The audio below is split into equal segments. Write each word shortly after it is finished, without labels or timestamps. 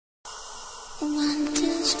One,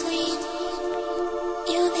 two, three.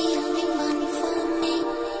 You're the only one for me.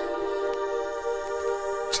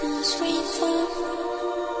 2, 3, 4.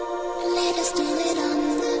 Let us do it on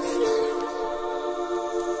the floor.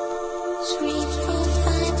 3, 4,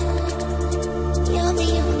 5. You're the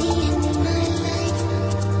only in my life.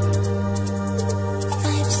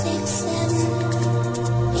 5, 6, 7.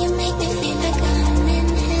 You make me feel like I'm in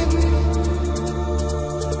heaven.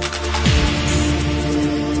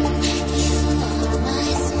 You are my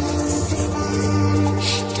superstar.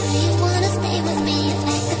 Do you wanna stay with me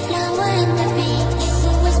like the flower and the bee? You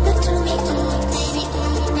will whisper to me, oh baby,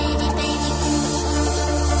 baby, baby, ooh.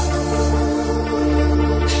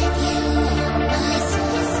 You are my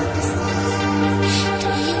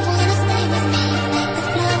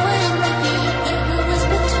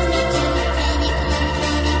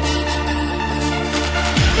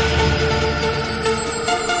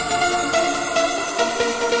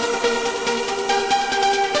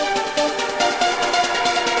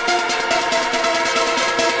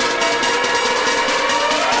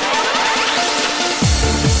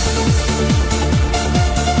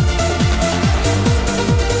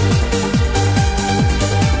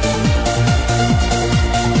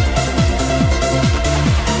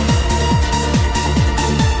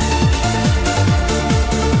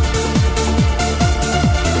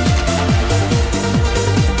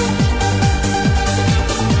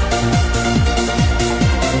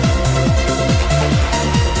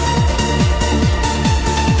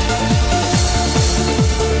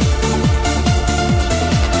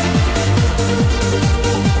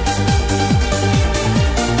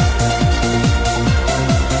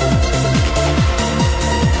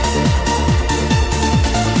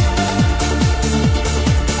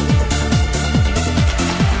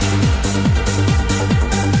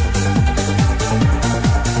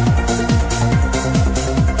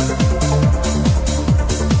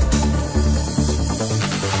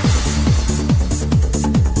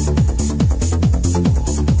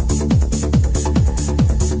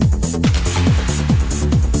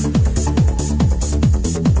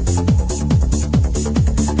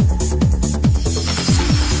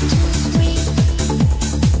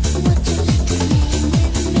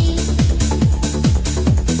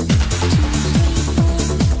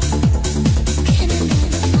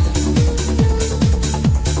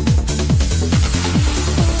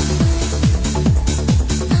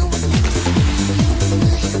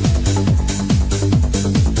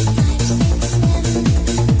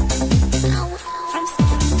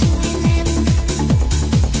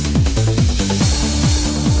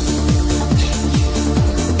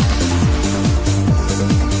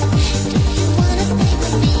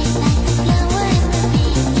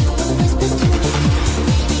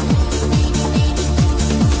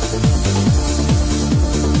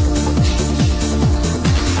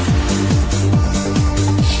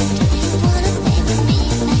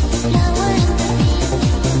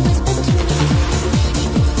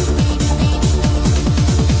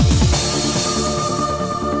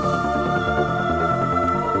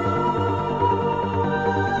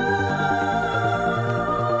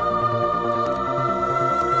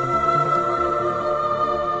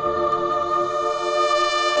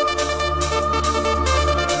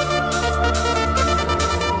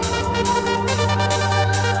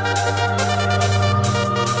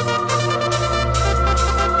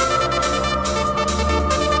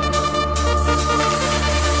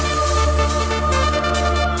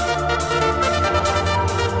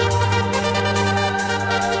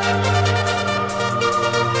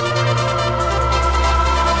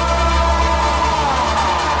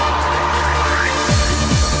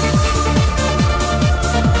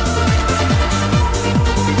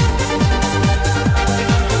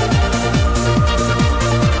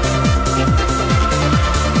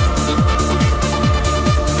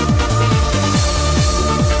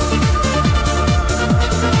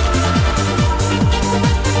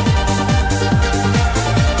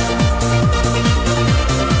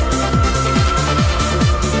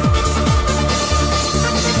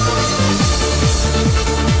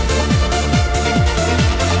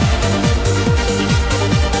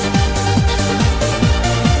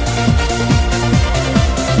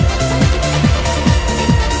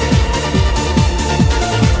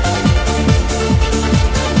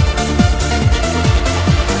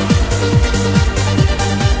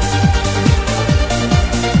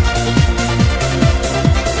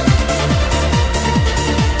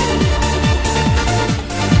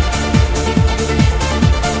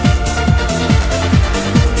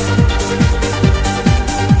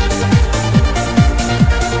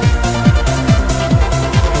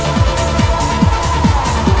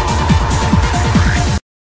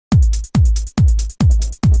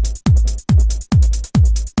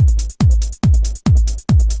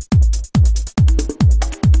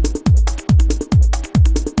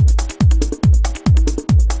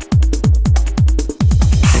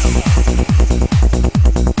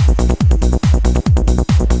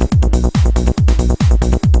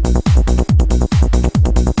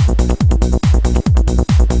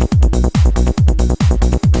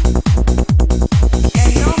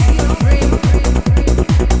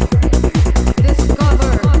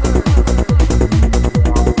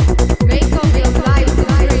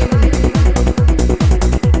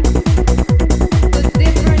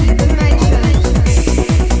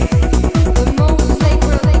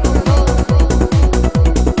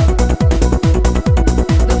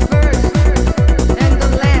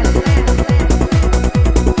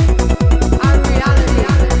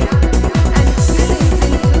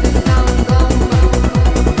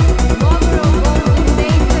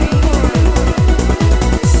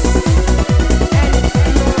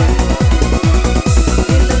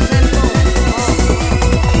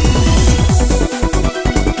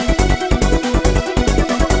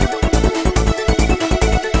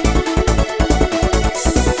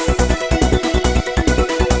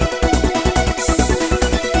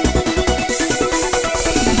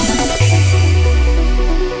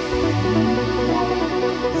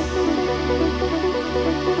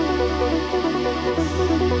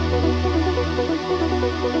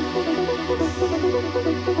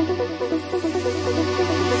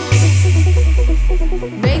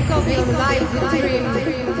life a dream,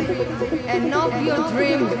 and of your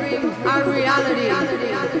dream a reality.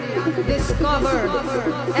 Discover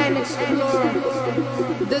and explore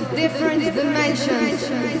the different dimensions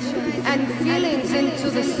and feelings into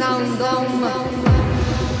the sound dome,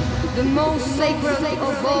 the most sacred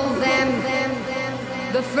of all them,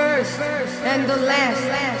 the first and the last,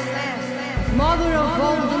 mother of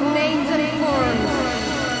all the names and forms,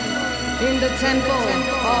 in the temple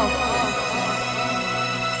of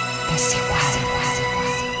Dsigual.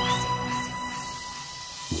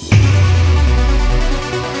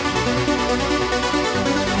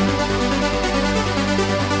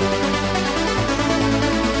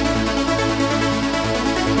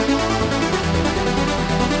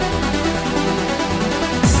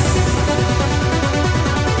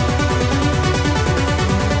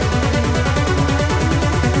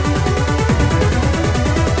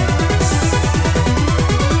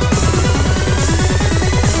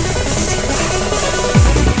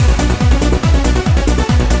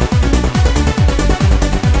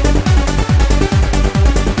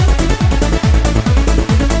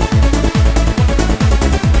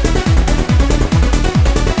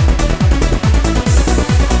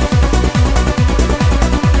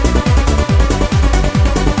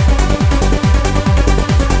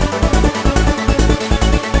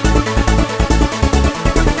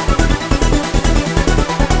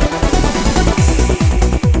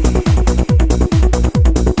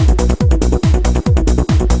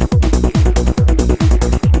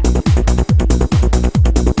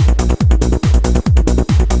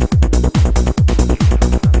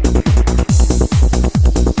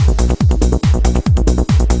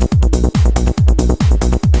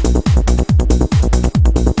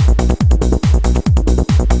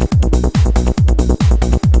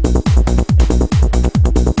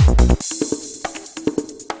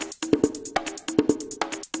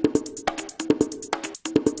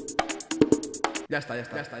 Ya está.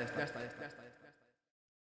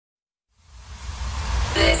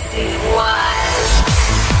 Dsigual.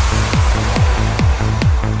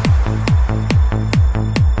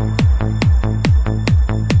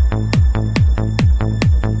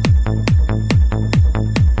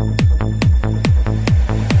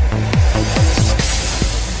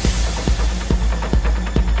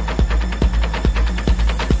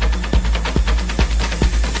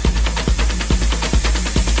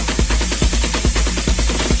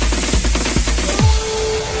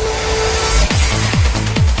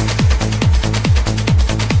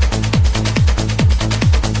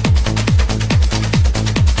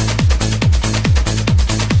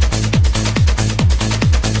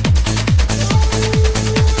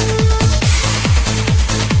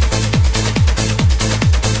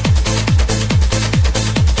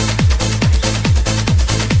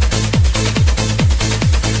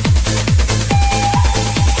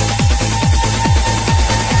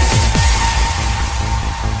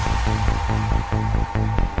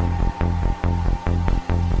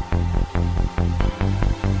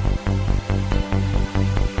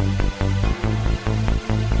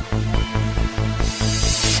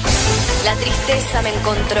 La tristeza me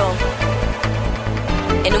encontró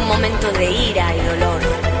en un momento de ira y dolor.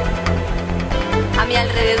 A mi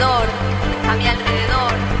alrededor,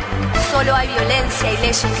 solo hay violencia y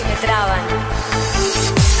leyes que me traban.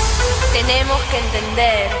 Tenemos que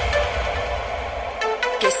entender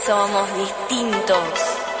que somos distintos.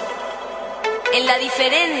 En la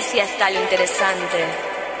diferencia está lo interesante,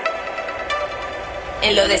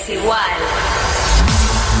 en lo desigual.